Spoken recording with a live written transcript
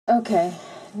Okay,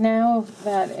 now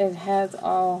that it has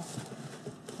all,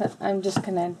 I'm just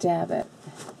going to dab it,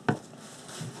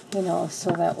 you know,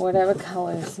 so that whatever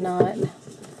color is not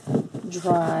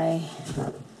dry,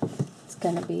 it's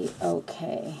going to be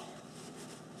okay.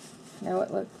 Now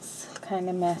it looks kind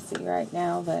of messy right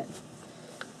now, but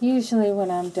usually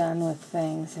when I'm done with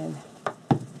things, it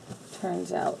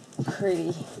turns out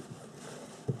pretty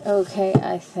okay,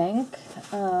 I think.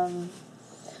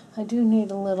 I do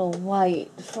need a little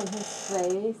white for his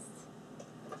face,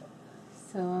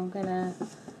 so I'm gonna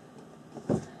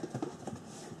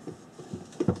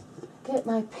get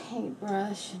my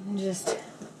paintbrush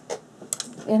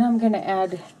and I'm gonna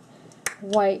add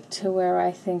white to where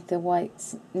I think the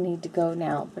whites need to go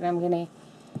now, but I'm gonna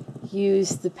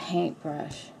use the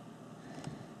paintbrush.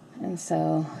 And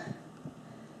so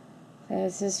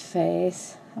there's his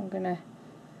face. I'm gonna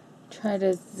try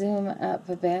to zoom up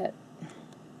a bit,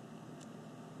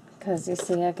 because you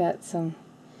see I got some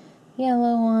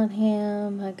yellow on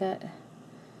him. I got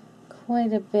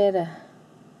quite a bit of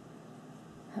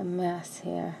a mess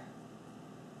here.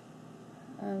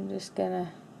 I'm just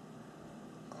gonna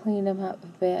clean him up a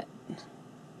bit.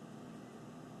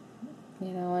 You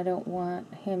know, I don't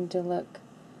want him to look.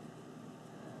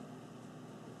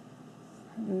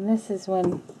 And this is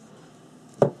when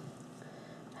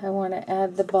I want to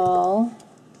add the ball.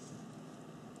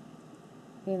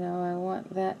 You know, I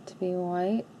want that to be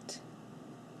white.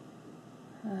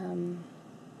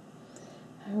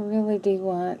 I really do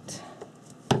want,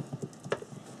 I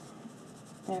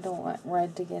don't want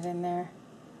red to get in there.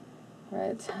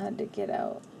 Red's hard to get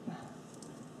out.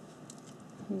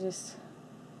 I'm just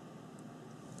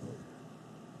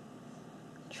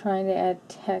trying to add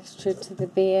texture to the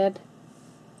beard.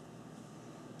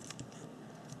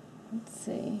 Let's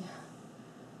see.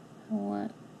 I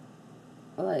want,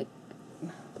 like,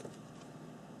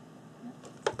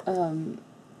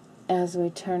 as we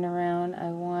turn around,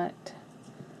 I want,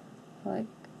 like,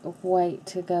 white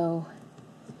to go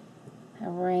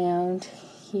around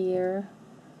here,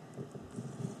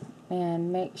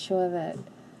 and make sure that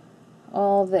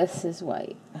all this is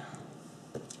white.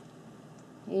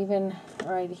 Even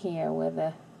right here where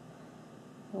the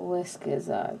whiskers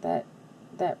are, that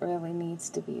really needs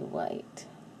to be white.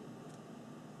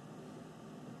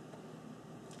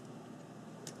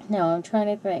 Now I'm trying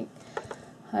to think.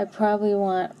 I probably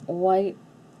want white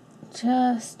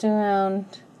just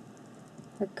around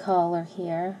the collar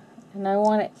here, and I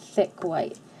want it thick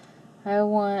white. I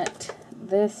want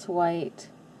this white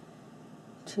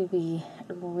to be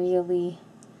really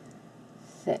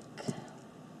thick.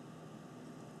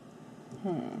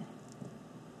 I'm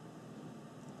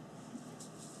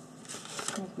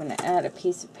going to add a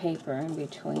piece of paper in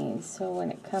between, so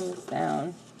when it comes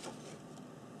down,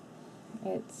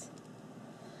 it's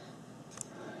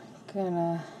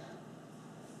gonna,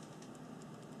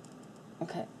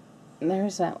 okay,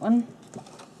 there's that one.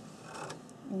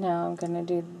 Now I'm gonna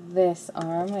do this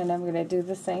arm, and I'm gonna do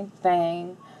the same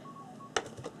thing.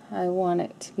 I want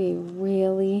it to be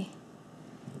really,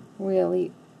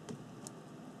 really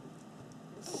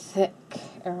thick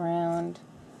around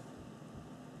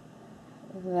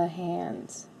the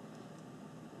hands.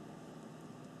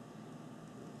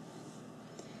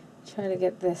 Try to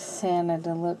get this Santa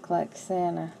to look like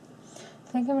Santa. I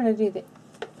think I'm going to do the,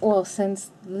 well,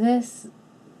 since this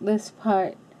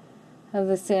part of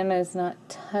the Santa is not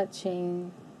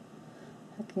touching,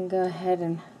 I can go ahead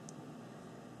and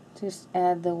just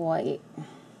add the white. I'm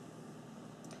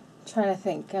trying to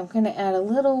think. I'm going to add a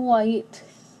little white,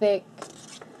 thick,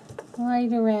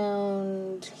 right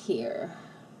around here.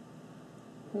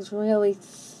 It's really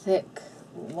thick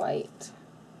white.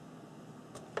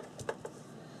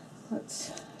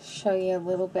 Let's show you a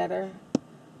little better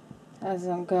as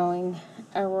I'm going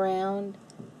around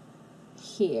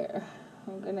here.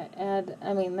 I'm going to add,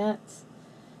 I mean, that's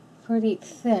pretty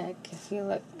thick if you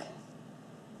look,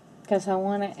 because I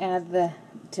want to add the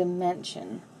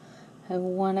dimension. I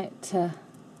want it to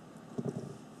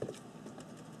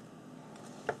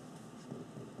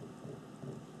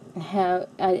have,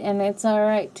 and it's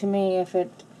alright to me if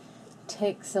it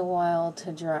takes a while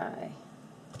to dry.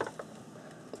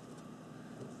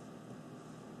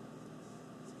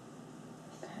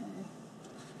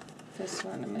 Just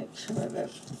want to make sure that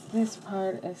this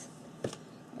part is,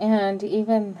 and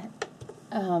even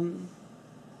I'm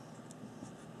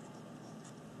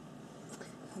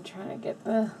trying to get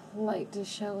the light to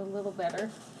show a little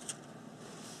better.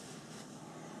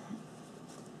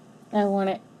 I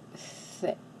want it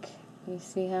thick. You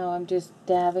see how I'm just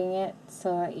dabbing it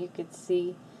so that you could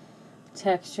see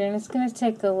texture, and it's going to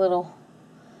take a little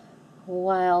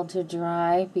while to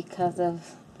dry because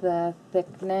of the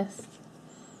thickness,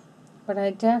 but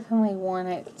I definitely want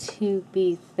it to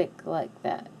be thick like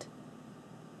that.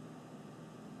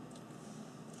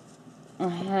 I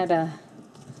had a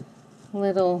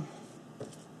little,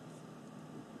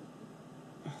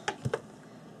 I'm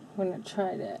going to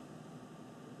try to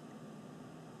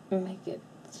make it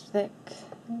thick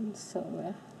and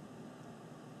silver.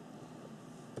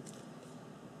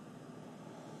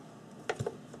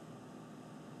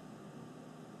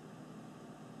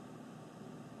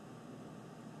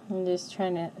 I'm just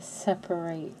trying to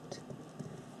separate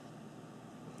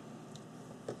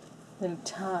the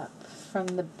top from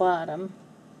the bottom.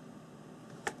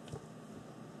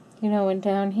 You know, and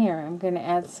down here, I'm going to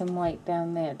add some white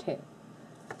down there too.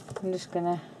 I'm just going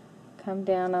to come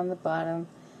down on the bottom,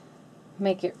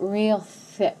 make it real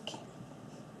thick.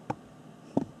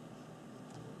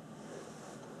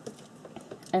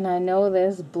 And I know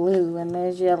there's blue and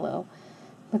there's yellow,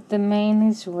 but the main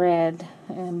is red,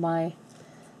 and my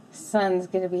son's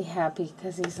going to be happy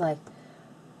because he's like,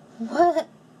 "What?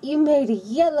 You made a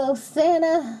yellow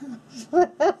Santa?"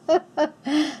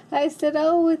 I said,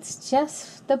 "Oh, it's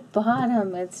just the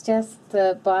bottom. It's just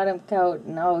the bottom coat."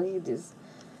 No, he just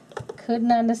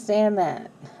couldn't understand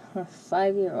that. A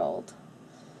 5-year-old.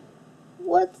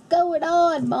 "What's going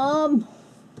on, Mom?"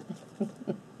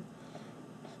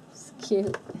 It's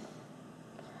cute.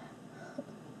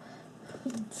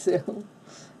 So,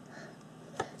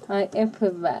 I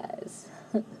improvise.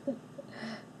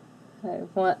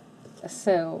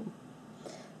 So,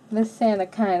 this Santa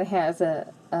kind of has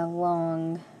a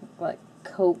long, like,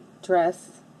 coat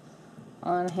dress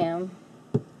on him.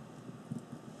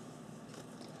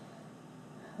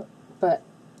 But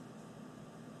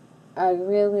I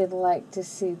really like to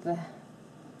see the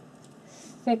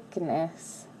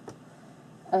thickness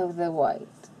of the white,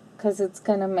 because it's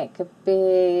going to make a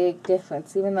big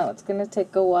difference. Even though it's going to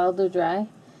take a while to dry,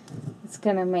 it's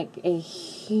going to make a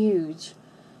huge,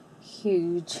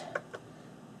 huge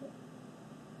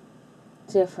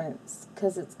difference,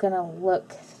 because it's going to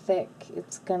look thick.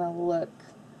 It's going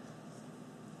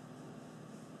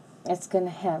to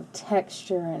have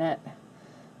texture in it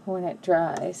when it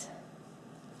dries.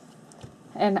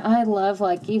 And I love,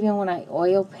 like, even when I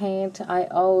oil paint, I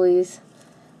always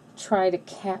try to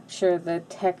capture the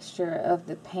texture of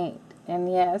the paint.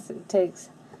 And yes, it takes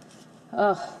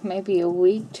maybe a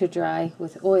week to dry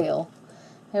with oil.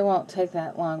 It won't take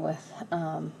that long with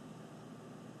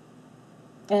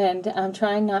and I'm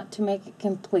trying not to make it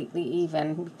completely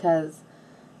even, because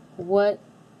what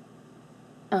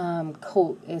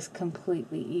coat is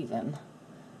completely even?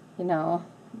 You know,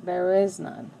 there is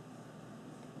none.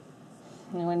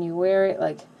 And when you wear it,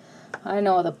 like, I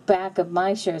know the back of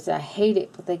my shirts, I hate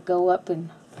it, but they go up and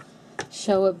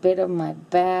show a bit of my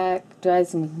back.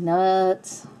 Drives me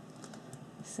nuts.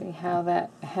 See how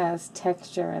that has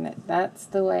texture in it. That's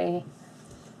the way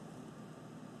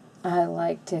I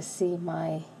like to see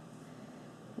my,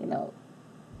 you know,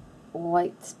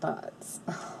 white spots.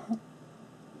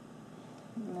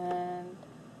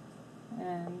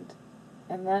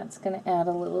 and that's going to add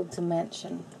a little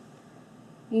dimension,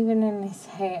 even in his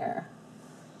hair.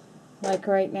 Like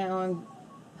right now,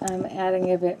 I'm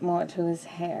adding a bit more to his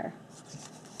hair.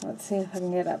 Let's see if I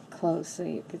can get up close so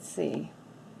you can see.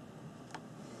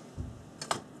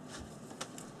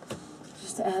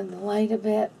 Just add the light a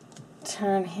bit,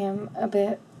 turn him a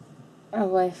bit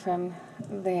away from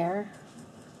there,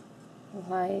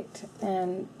 light,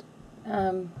 and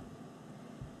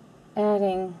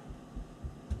adding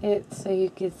it so you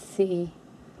could see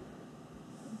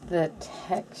the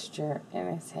texture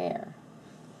in his hair.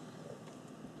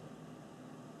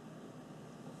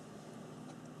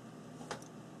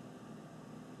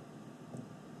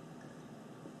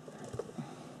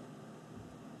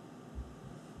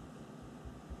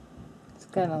 It's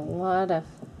got a lot of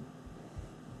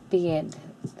beard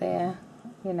there,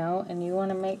 you know, and you want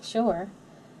to make sure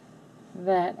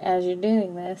that as you're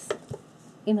doing this,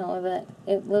 you know, that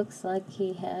it looks like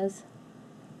he has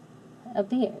a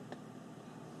beard.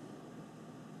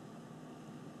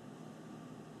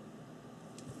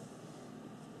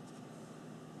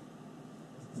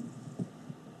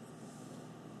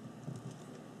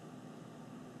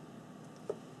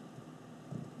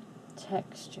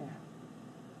 Texture.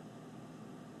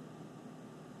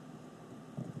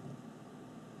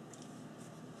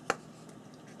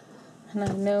 And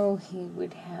I know he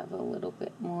would have a little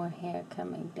bit more hair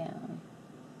coming down,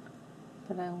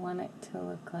 but I want it to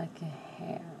look like a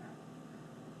hair.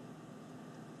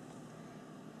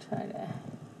 Try to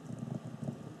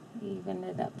even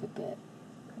it up a bit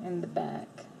in the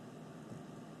back.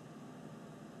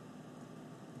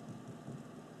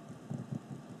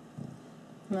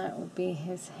 And that would be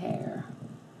his hair.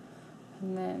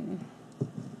 And then,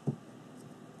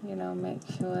 you know, make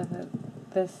sure that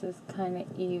this is kind of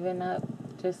even up,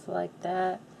 just like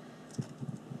that.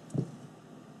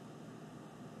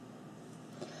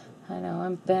 I know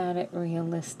I'm bad at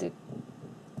realistic,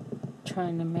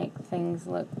 trying to make things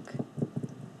look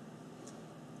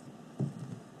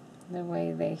the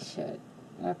way they should.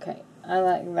 Okay, I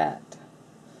like that.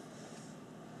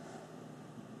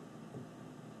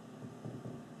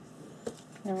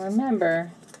 Now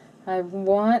remember, I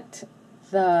want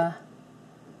the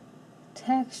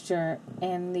texture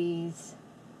in these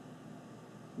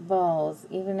balls,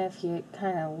 even if you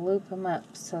kind of loop them up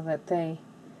so that they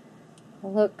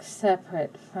look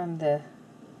separate from the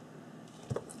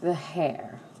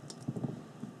hair.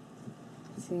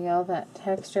 See all that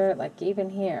texture? Like even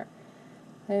here,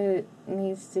 there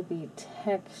needs to be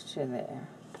texture there.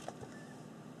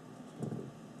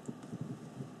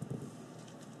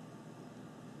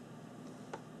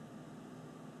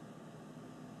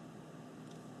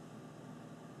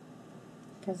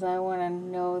 Because I want to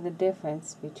know the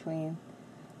difference between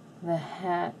the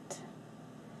hat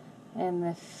and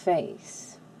the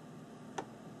face.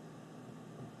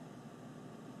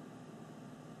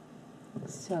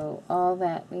 So all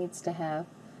that needs to have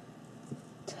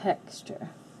texture.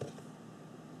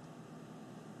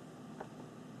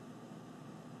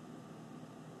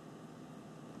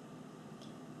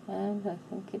 And I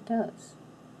think it does.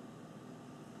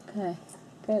 Okay,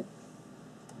 good.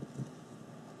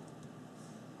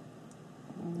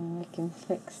 And we can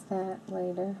fix that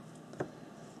later.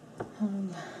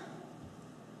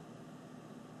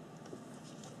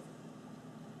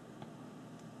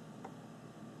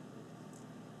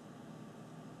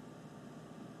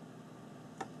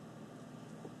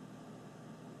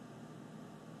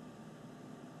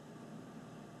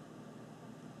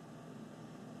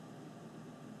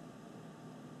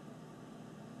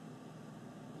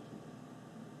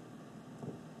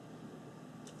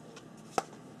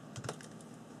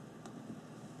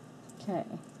 Okay.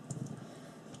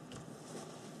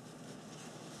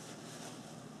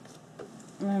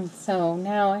 And so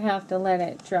now I have to let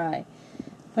it dry.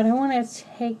 But I want to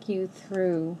take you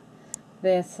through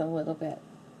this a little bit.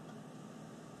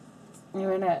 I'm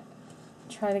going to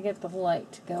try to get the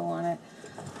light to go on it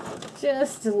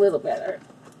just a little better.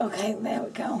 Okay, there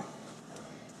we go.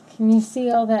 Can you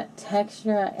see all that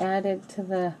texture I added to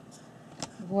the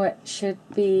what should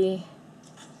be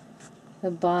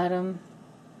the bottom?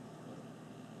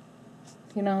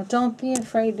 You know, don't be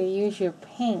afraid to use your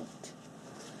paint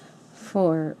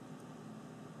for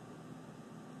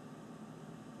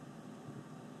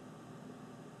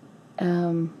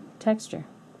texture.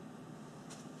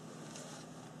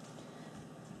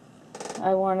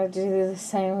 I want to do the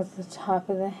same with the top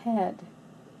of the head.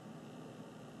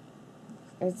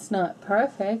 It's not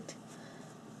perfect,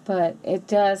 but it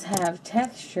does have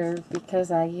texture because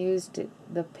I used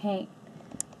the paint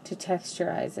to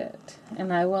texturize it.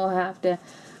 And I will have to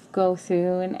go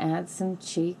through and add some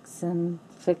cheeks and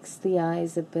fix the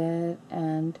eyes a bit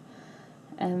and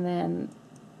then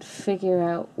figure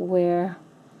out where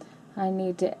I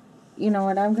need to, you know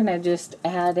what, I'm going to just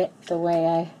add it the way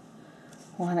I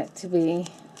want it to be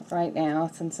right now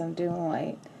since I'm doing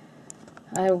white.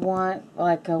 I want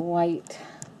like a white,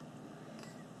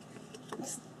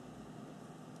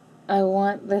 I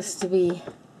want this to be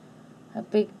a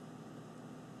big,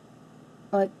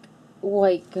 like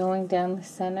white going down the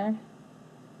center,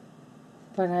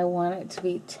 but I want it to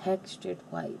be textured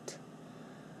white.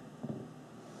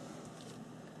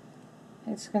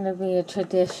 It's going to be a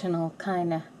traditional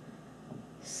kind of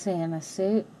Santa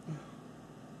suit,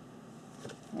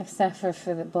 except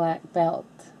for the black belt.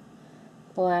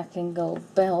 Black and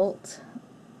gold belt.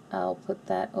 I'll put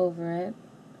that over it.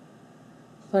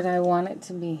 But I want it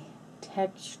to be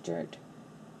textured.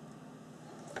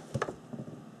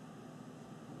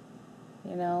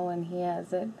 You know, and he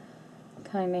has it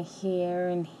kind of here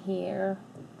and here.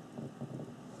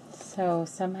 So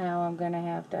somehow I'm going to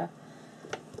have to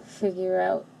figure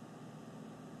out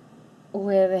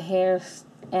where the hair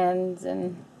ends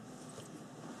and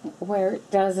where it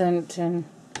doesn't and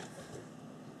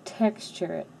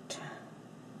texture it.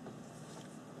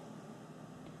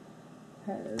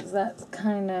 'Cause that's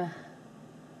kind of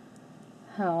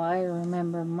how I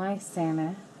remember my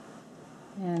Santa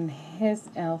and his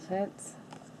outfits.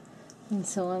 And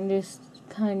so I'm just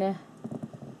kind of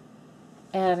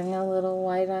adding a little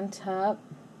white on top.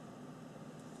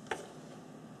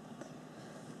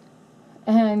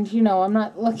 And, you know, I'm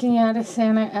not looking at a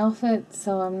Santa outfit,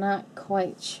 so I'm not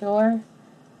quite sure.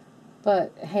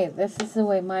 But, hey, this is the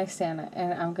way my Santa,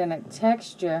 and I'm going to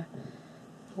texture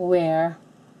where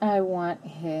I want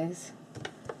his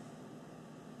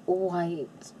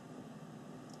white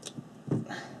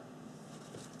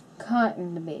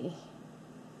cotton to be.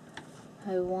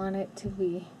 I want it to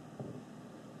be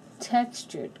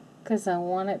textured because I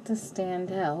want it to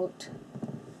stand out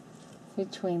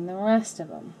between the rest of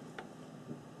them.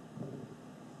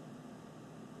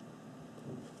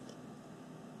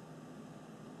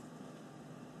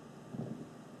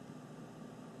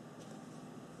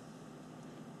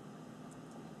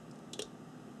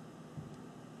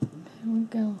 There we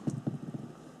go.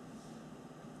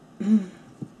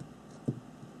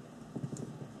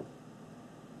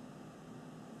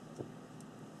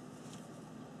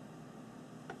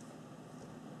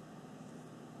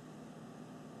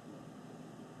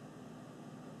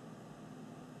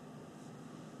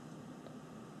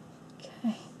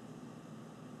 Okay.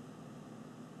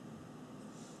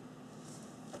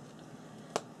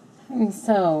 And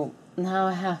so now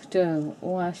I have to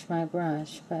wash my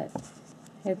brush, but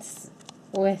it's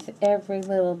with every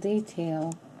little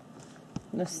detail,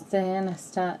 the Santa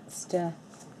starts to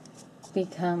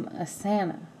become a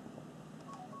Santa.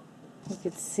 You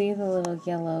could see the little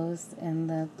yellows and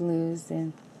the blues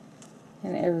and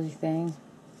everything.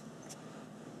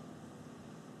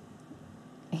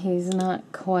 He's not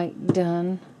quite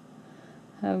done.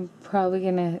 I'm probably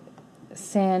going to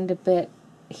sand a bit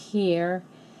here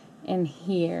and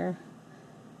here,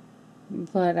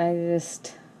 but I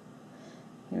just,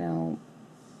 you know,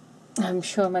 I'm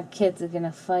sure my kids are going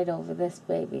to fight over this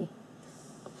baby.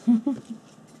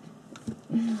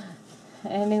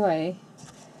 Anyway,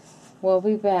 we'll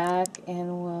be back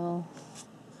and we'll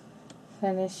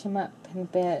finish him up in a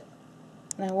bit.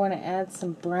 I want to add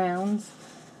some browns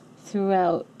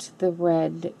throughout the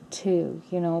red too,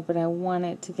 you know, but I want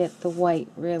it to get the white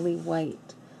really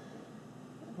white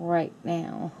right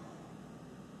now.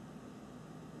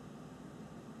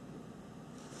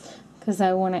 Because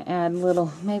I want to add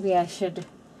little, maybe I should,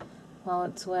 while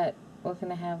it's wet, we're going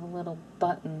to have little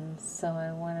buttons, so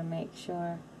I want to make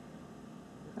sure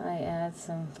I add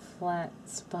some flat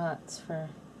spots for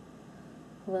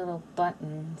little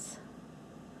buttons.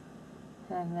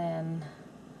 And then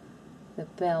the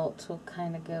belt will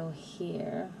kind of go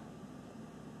here.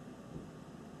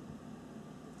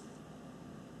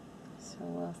 So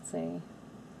we'll see.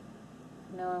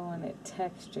 I know I want it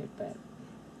textured, but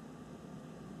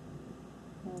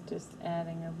I'm just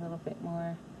adding a little bit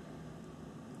more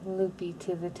loopy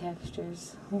to the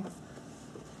textures.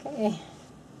 Okay.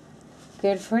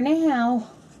 Good for now.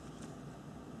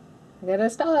 I gotta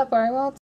stop or I won't